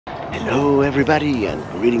Hello everybody, and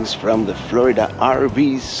greetings from the Florida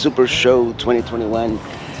RV Super Show 2021.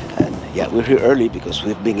 And yeah, we're here early because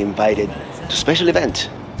we've been invited to a special event.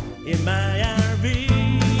 In my RV,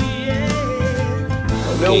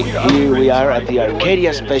 yeah. Okay, here we are at the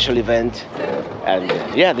Arcadia special event. And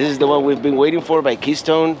yeah, this is the one we've been waiting for by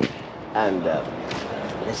Keystone. And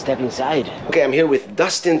let's step inside. Okay, I'm here with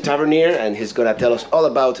Dustin Tavernier, and he's gonna tell us all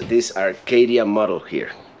about this Arcadia model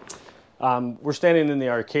here. We're standing in the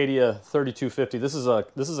Arcadia 3250. This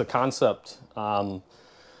is a concept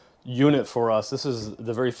unit for us. This is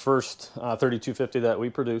the very first 3250 that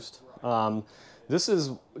we produced. This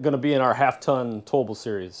is going to be in our half-ton towable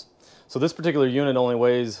series. So this particular unit only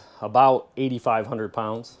weighs about 8,500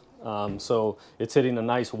 pounds. So it's hitting a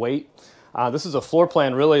nice weight. This is a floor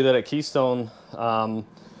plan really that at Keystone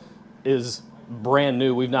is brand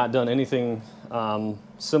new. We've not done anything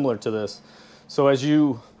similar to this. So as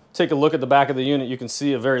you take a look at the back of the unit, you can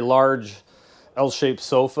see a very large L-shaped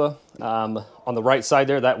sofa. On the right side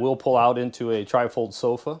there, that will pull out into a trifold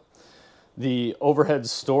sofa. The overhead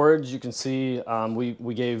storage, you can see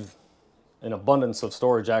we gave an abundance of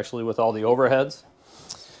storage actually with all the overheads.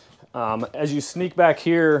 As you sneak back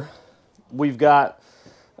here, we've got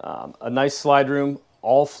a nice slide room,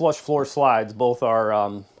 all flush floor slides, both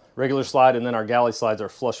our regular slide and then our galley slides are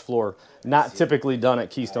flush floor. Not typically done at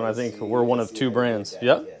Keystone. I think we're one of two brands.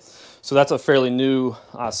 Yep. So that's a fairly new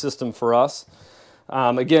system for us.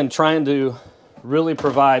 Again, trying to really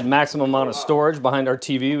provide maximum amount of storage behind our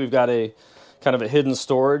TV. We've got a kind of a hidden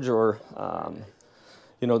storage or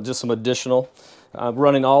you know, just some additional.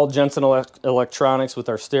 Running all Jensen electronics with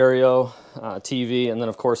our stereo, TV, and then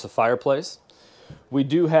of course a fireplace. We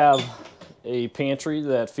do have a pantry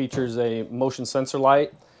that features a motion sensor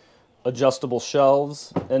light, adjustable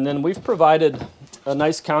shelves, and then we've provided a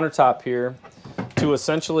nice countertop here to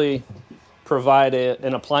essentially provide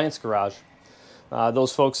an appliance garage.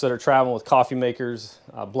 Those folks that are traveling with coffee makers,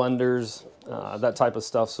 blenders, that type of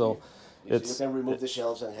stuff. So it's, you can remove the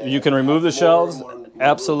shelves and you can remove the shelves.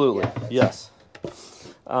 Absolutely, yes.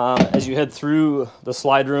 As you head through the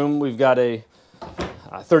slide room, we've got a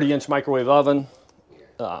 30-inch microwave oven,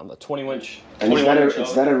 a 20-inch. And is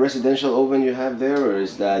that a residential oven you have there, or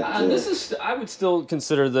is that? This is. I would still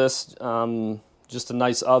consider this just a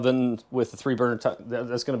nice oven with a 3-burner.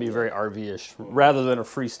 That's going to be very RV-ish, rather than a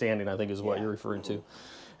freestanding, I think is what you're referring to.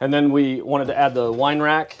 And then we wanted to add the wine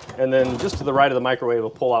rack, and then just to the right of the microwave, a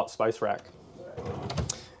pull-out spice rack.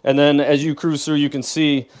 And then as you cruise through, you can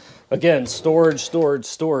see, again, storage,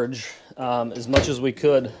 as much as we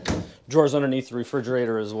could. Drawers underneath the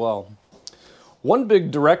refrigerator as well. One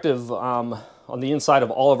big directive on the inside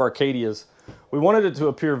of all of Arcadias, we wanted it to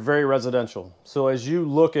appear very residential. So as you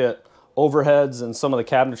look at overheads and some of the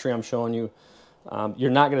cabinetry I'm showing you,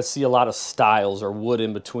 you're not going to see a lot of stiles or wood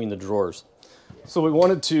in between the drawers. So we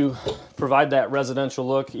wanted to provide that residential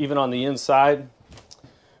look, even on the inside.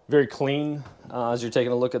 Very clean as you're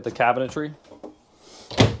taking a look at the cabinetry.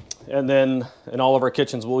 And then in all of our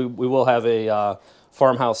kitchens, we will have a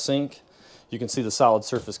farmhouse sink. You can see the solid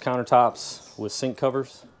surface countertops with sink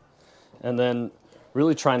covers. And then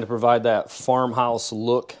really trying to provide that farmhouse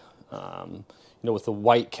look, you know, with the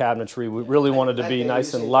white cabinetry. We really wanted to be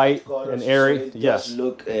nice and light and airy. So yes.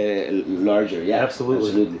 Look larger, yeah.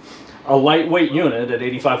 Absolutely. A lightweight unit at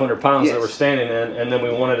 8,500 pounds that we're standing in, and then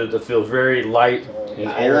we wanted it to feel very light and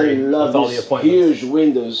airy with all the appointments. Huge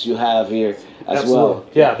windows you have here as well.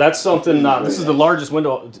 Yeah, that's something. This is the largest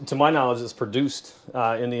window, to my knowledge, that's produced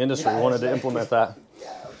in the industry. We wanted to implement that.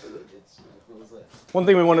 One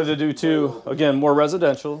thing we wanted to do too, again, more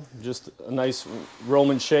residential, just a nice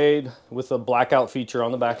Roman shade with a blackout feature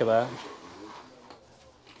on the back of that.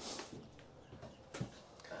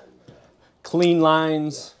 Clean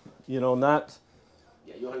lines, you know, not.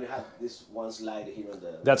 Yeah, you only have this one slide here on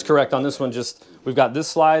the. That's correct. On this one, just we've got this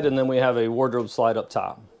slide, and then we have a wardrobe slide up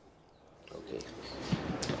top. Okay.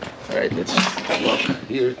 All right, let's walk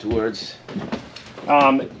here towards.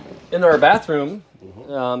 In our bathroom,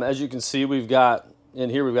 as you can see, we've got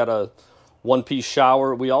a one-piece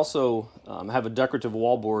shower. We also have a decorative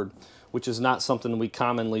wallboard, which is not something we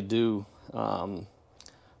commonly do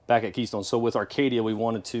back at Keystone. So with Arcadia, we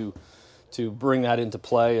wanted to bring that into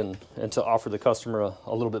play and to offer the customer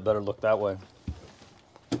a little bit better look that way.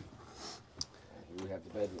 We have the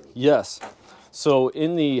bedroom. Yes. So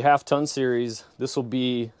in the half-ton series, this will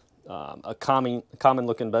be a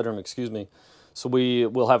common-looking bedroom, excuse me. So we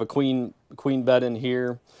will have a queen bed in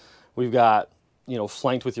here. We've got, you know,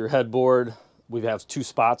 flanked with your headboard. We have 2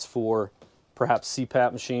 spots for perhaps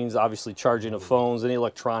CPAP machines, obviously charging of phones, any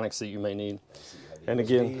electronics that you may need. And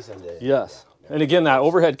again, yes. And again, that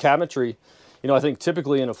overhead cabinetry, You know, I think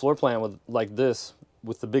typically in a floor plan with like this,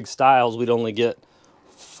 with the big styles, we'd only get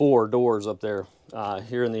 4 doors up there.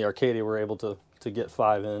 Here in the Arcadia, we're able to get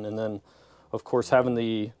 5 in, and then, of course, having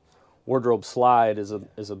the wardrobe slide is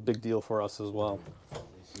a big deal for us as well.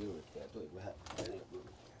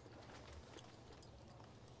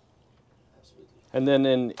 And then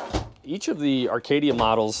in each of the Arcadia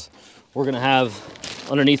models, we're going to have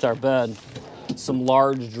underneath our bed some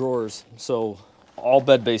large drawers. So all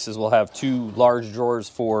bed bases will have 2 large drawers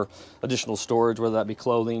for additional storage, whether that be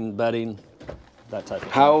clothing, bedding, that type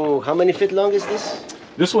of thing. How many feet long is this?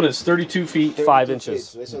 This one is 32 feet, 5 inches.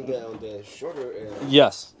 So it's on the shorter.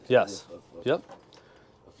 Yes, yes. Yep.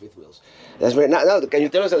 Fifth wheels. That's right. Now, can you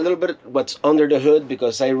tell us a little bit what's under the hood?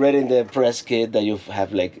 Because I read in the press kit that you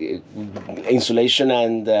have like insulation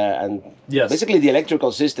and yes, basically the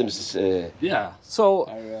electrical systems. Yeah. So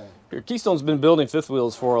Keystone's been building fifth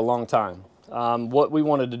wheels for a long time. What we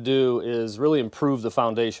wanted to do is really improve the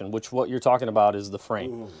foundation, which what you're talking about is the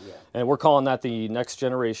frame, and we're calling that the next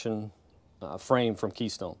generation frame from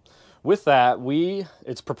Keystone. With that,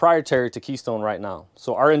 it's proprietary to Keystone right now.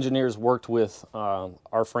 So our engineers worked with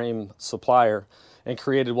our frame supplier and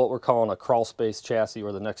created what we're calling a crawl space chassis,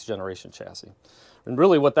 or the next generation chassis. And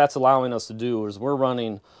really what that's allowing us to do is we're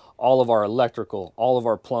running all of our electrical, all of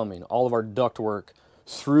our plumbing, all of our ductwork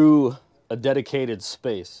through a dedicated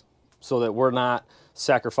space, so that we're not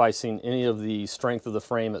sacrificing any of the strength of the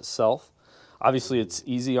frame itself. Obviously it's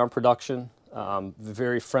easy on production,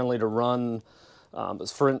 very friendly to run.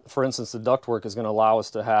 For instance, the ductwork is going to allow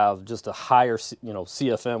us to have just a higher,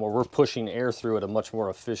 CFM, where we're pushing air through at a much more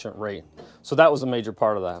efficient rate. So that was a major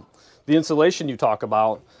part of that. The insulation you talk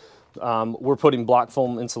about, we're putting block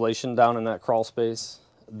foam insulation down in that crawl space.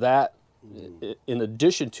 That, in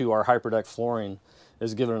addition to our hyperdeck flooring,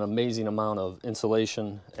 is giving an amazing amount of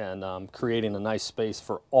insulation and creating a nice space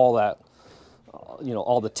for all that,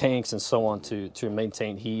 all the tanks and so on to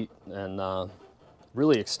maintain heat and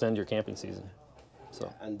really extend your camping season. So.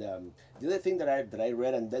 And the other thing that I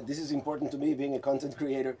read, and that this is important to me, being a content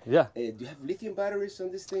creator. Yeah. Do you have lithium batteries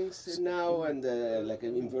on these things now, and like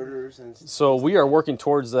inverters and? So we are working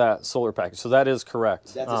towards that solar package. So that is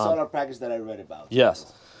correct. That's a solar package that I read about.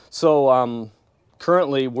 Yes. So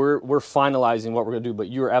currently we're finalizing what we're going to do, but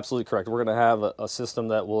you're absolutely correct. We're going to have a system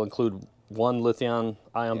that will include 1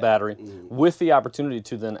 lithium-ion battery with the opportunity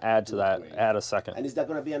to then add to that, add a second. And is that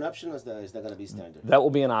going to be an option, or is that going to be standard? That will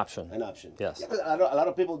be an option. An option. Yes. Yeah, a lot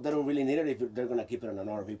of people, they don't really need it if they're going to keep it on an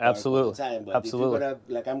RV park Absolutely. all the time. But Absolutely. if you're going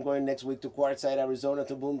to, like I'm going next week to Quartzsite, Arizona,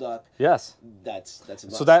 to Boondock. Yes. That's a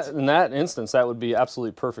must. So that in that instance, that would be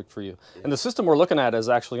absolutely perfect for you. Yeah. And the system we're looking at is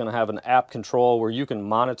actually going to have an app control where you can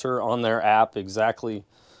monitor on their app exactly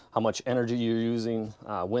how much energy you're using,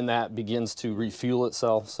 when that begins to refuel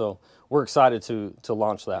itself. So we're excited to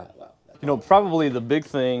launch that. Probably the big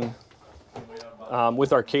thing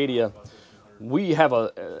with Arcadia, we have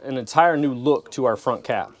an entire new look to our front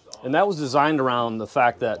cap. And that was designed around the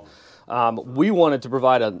fact that we wanted to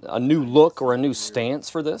provide a new look or a new stance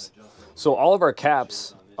for this. So all of our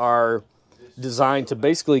caps are designed to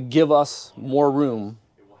basically give us more room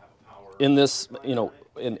in this,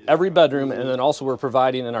 in every bedroom, and then also we're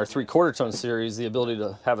providing in our 3/4 ton series the ability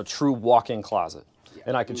to have a true walk-in closet.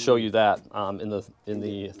 And I can show you that in the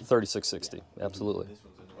 3660. Absolutely.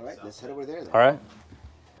 All right, let's head over there then. All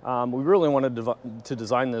right. We really wanted to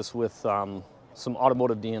design this with some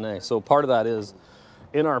automotive DNA. So part of that is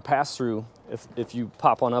in our pass-through, if you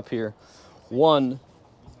pop on up here,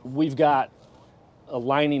 we've got a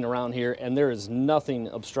lining around here, and there is nothing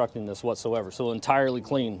obstructing this whatsoever. So entirely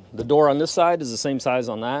clean. The door on this side is the same size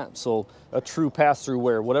on that. So a true pass-through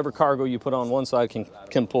where whatever cargo you put on one side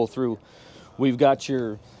can pull through. We've got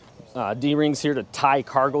your D-rings here to tie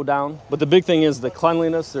cargo down. But the big thing is the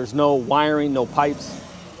cleanliness. There's no wiring, no pipes,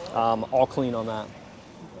 all clean on that.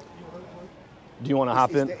 Do you want to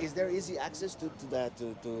hop in? Is there easy access to that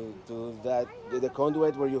the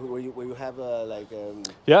conduit where you have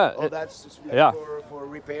all that's for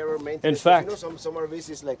repair or maintenance? In fact, some RVs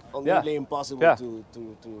is like nearly impossible to.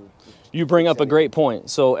 You bring up a great point.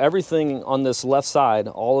 So everything on this left side,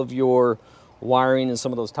 all of your wiring and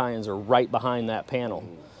some of those tie-ins are right behind that panel.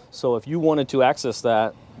 So if you wanted to access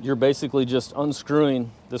that, you're basically just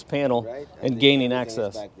unscrewing this panel and gaining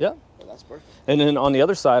access. Yeah. That's perfect. And then on the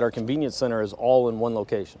other side, our convenience center is all in one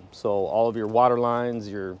location. So all of your water lines,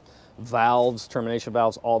 your valves, termination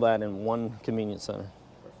valves, all that in one convenience center.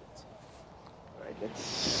 Perfect. All right, let's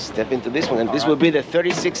step into this one. And this will be the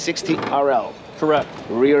 3660 RL. Correct.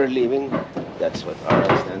 Rear leaving. That's what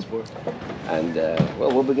RL stands for. And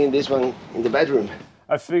we'll begin this one in the bedroom.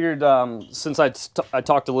 I figured since I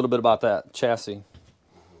talked a little bit about that chassis,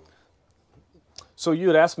 So you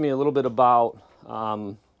had asked me a little bit about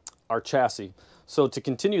our chassis. So to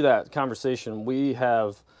continue that conversation, we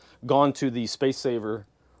have gone to the Space Saver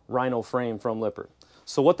Rhino frame from Lippert.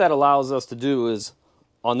 So what that allows us to do is,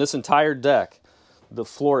 on this entire deck, the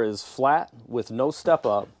floor is flat with no step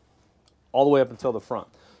up all the way up until the front.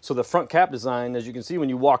 So the front cap design, as you can see when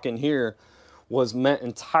you walk in here, was meant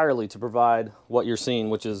entirely to provide what you're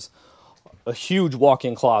seeing, which is a huge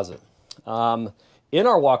walk-in closet. In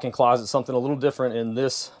our walk-in closet, something a little different in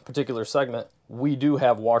this particular segment, we do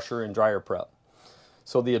have washer and dryer prep.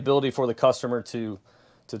 So the ability for the customer to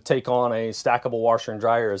take on a stackable washer and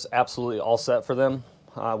dryer is absolutely all set for them,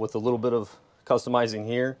 with a little bit of customizing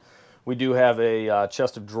here. We do have a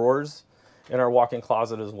chest of drawers in our walk-in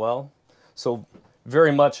closet as well. So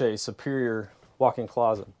very much a superior walk-in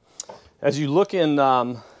closet. As you look in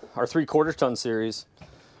our 3/4 ton series,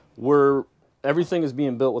 everything is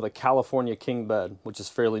being built with a California king bed, which is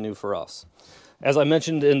fairly new for us. As I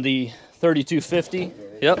mentioned in the 3250,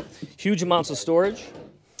 yep, huge amounts of storage.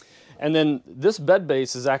 And then this bed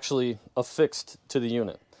base is actually affixed to the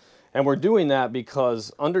unit. And we're doing that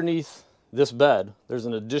because underneath this bed, there's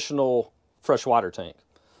an additional freshwater tank.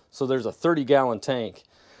 So there's a 30-gallon tank.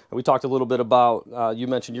 And we talked a little bit about, you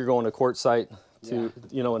mentioned you're going to court site to,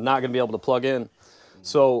 and not going to be able to plug in.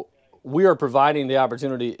 So we are providing the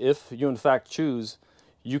opportunity, if you in fact choose,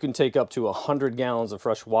 you can take up to 100 gallons of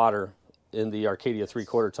fresh water in the Arcadia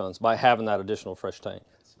 3/4 tons by having that additional fresh tank.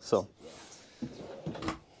 So,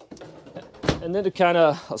 and then to kind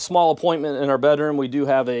of a small appointment in our bedroom, we do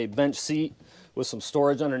have a bench seat with some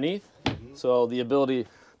storage underneath. So the ability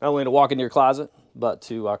not only to walk into your closet, but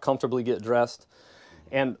to comfortably get dressed.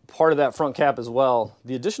 And part of that front cap as well,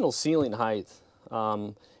 the additional ceiling height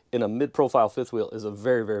in a mid-profile fifth wheel is a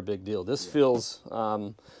very, very big deal. This feels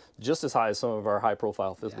just as high as some of our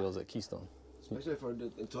high-profile fifth wheels at Keystone. Especially for the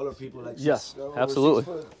taller people like yes, absolutely.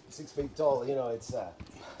 6 feet tall, it's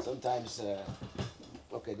sometimes...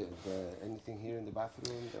 Okay, anything here in the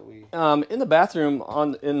bathroom that we... in the bathroom,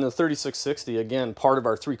 in the 3660, again, part of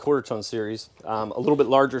our 3/4 ton series, a little bit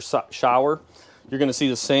larger shower. You're going to see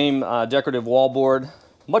the same decorative wallboard,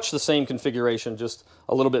 much the same configuration, just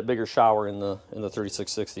a little bit bigger shower in the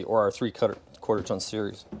 3660 or our 3/4 ton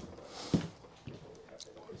series.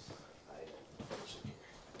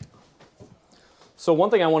 So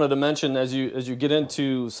one thing I wanted to mention as you get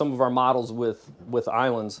into some of our models with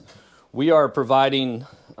islands, we are providing,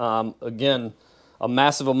 again, a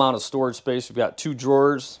massive amount of storage space. We've got 2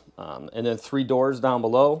 drawers and then 3 doors down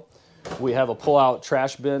below. We have a pull-out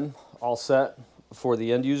trash bin all set for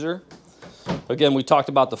the end user. Again, we talked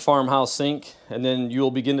about the farmhouse sink, and then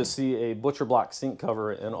you'll begin to see a butcher block sink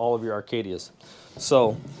cover in all of your Arcadias.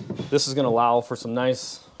 So this is going to allow for some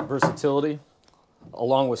nice versatility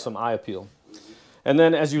along with some eye appeal. And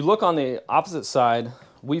then as you look on the opposite side,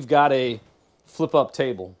 we've got a flip-up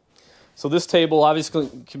table. So this table obviously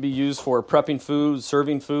can be used for prepping food,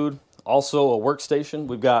 serving food, also a workstation.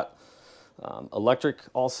 We've got electric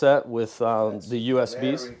all set with the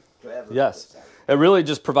USBs. Yes, it really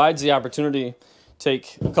just provides the opportunity.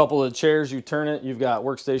 Take a couple of chairs, you turn it, you've got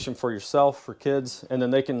workstation for yourself, for kids, and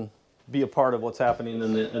then they can be a part of what's happening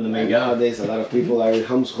in the main. Nowadays, a lot of people are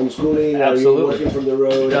homeschooling, absolutely, are working from the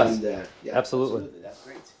road. Yes, and, yeah, absolutely. That's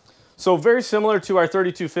great. So very similar to our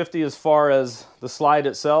 3250 as far as the slide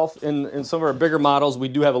itself. In some of our bigger models, we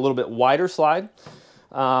do have a little bit wider slide.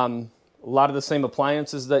 A lot of the same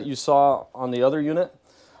appliances that you saw on the other unit.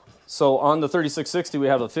 So on the 3660, we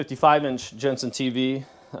have a 55-inch Jensen TV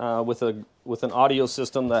with an audio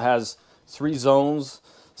system that has 3 zones,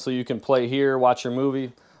 so you can play here, watch your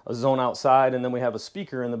movie, a zone outside, and then we have a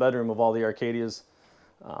speaker in the bedroom of all the Arcadias,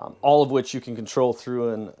 all of which you can control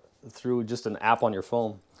through just an app on your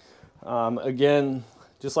phone. Again,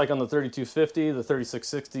 just like on the 3250, the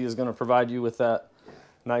 3660 is going to provide you with that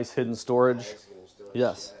nice hidden storage.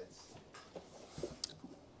 Yes.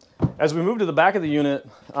 As we move to the back of the unit,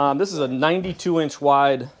 this is a 92-inch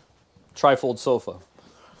wide trifold sofa.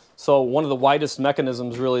 So one of the widest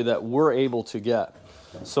mechanisms really that we're able to get.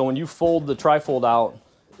 So when you fold the trifold out,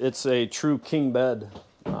 it's a true king bed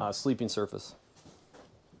sleeping surface.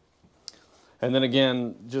 And then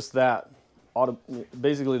again, just that,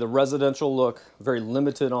 basically the residential look, very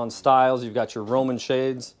limited on styles. You've got your Roman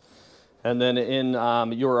shades. And then in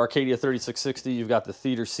your Arcadia 3660, you've got the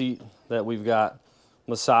theater seat that we've got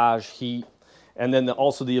massage, heat, and then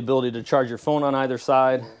also the ability to charge your phone on either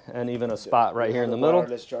side, and even a spot right here in the middle.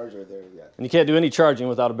 Wireless charger there, yeah. And you can't do any charging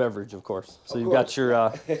without a beverage, of course. So you've got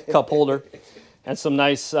your cup holder and some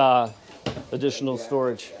nice additional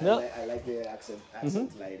storage. Yeah, yep. I like the accent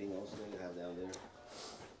lighting also you have down there.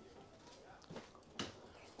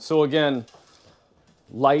 So again,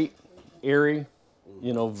 light, airy,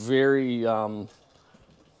 you know, very, I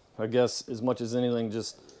guess as much as anything,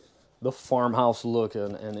 just the farmhouse look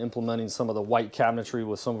and implementing some of the white cabinetry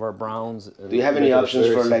with some of our browns. Do you have any options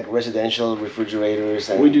for like residential refrigerators?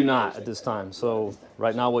 And we do not at this time. So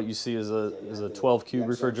right now what you see is a 12 cube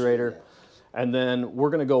refrigerator. And then we're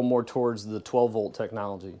going to go more towards the 12 volt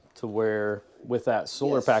technology to where with that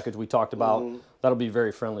solar package we talked about, that'll be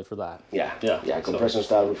very friendly for that. Yeah, compression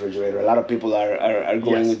style refrigerator. A lot of people are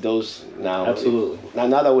going with those now. Absolutely.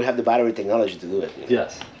 Now that we have the battery technology to do it.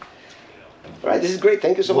 Yes. All right, this is great.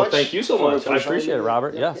 Thank you so much. Thank you so much. I appreciate it,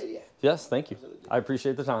 Robert. Yes. Yes, thank you. I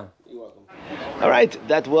appreciate the time. You're welcome. All right,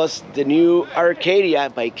 that was the new Arcadia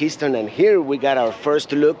by Keystone, and here we got our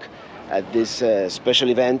first look at this special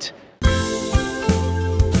event.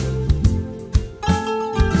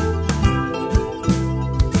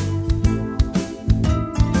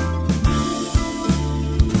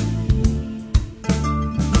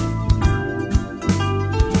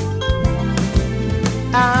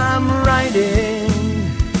 I'm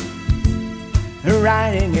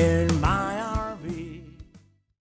riding in my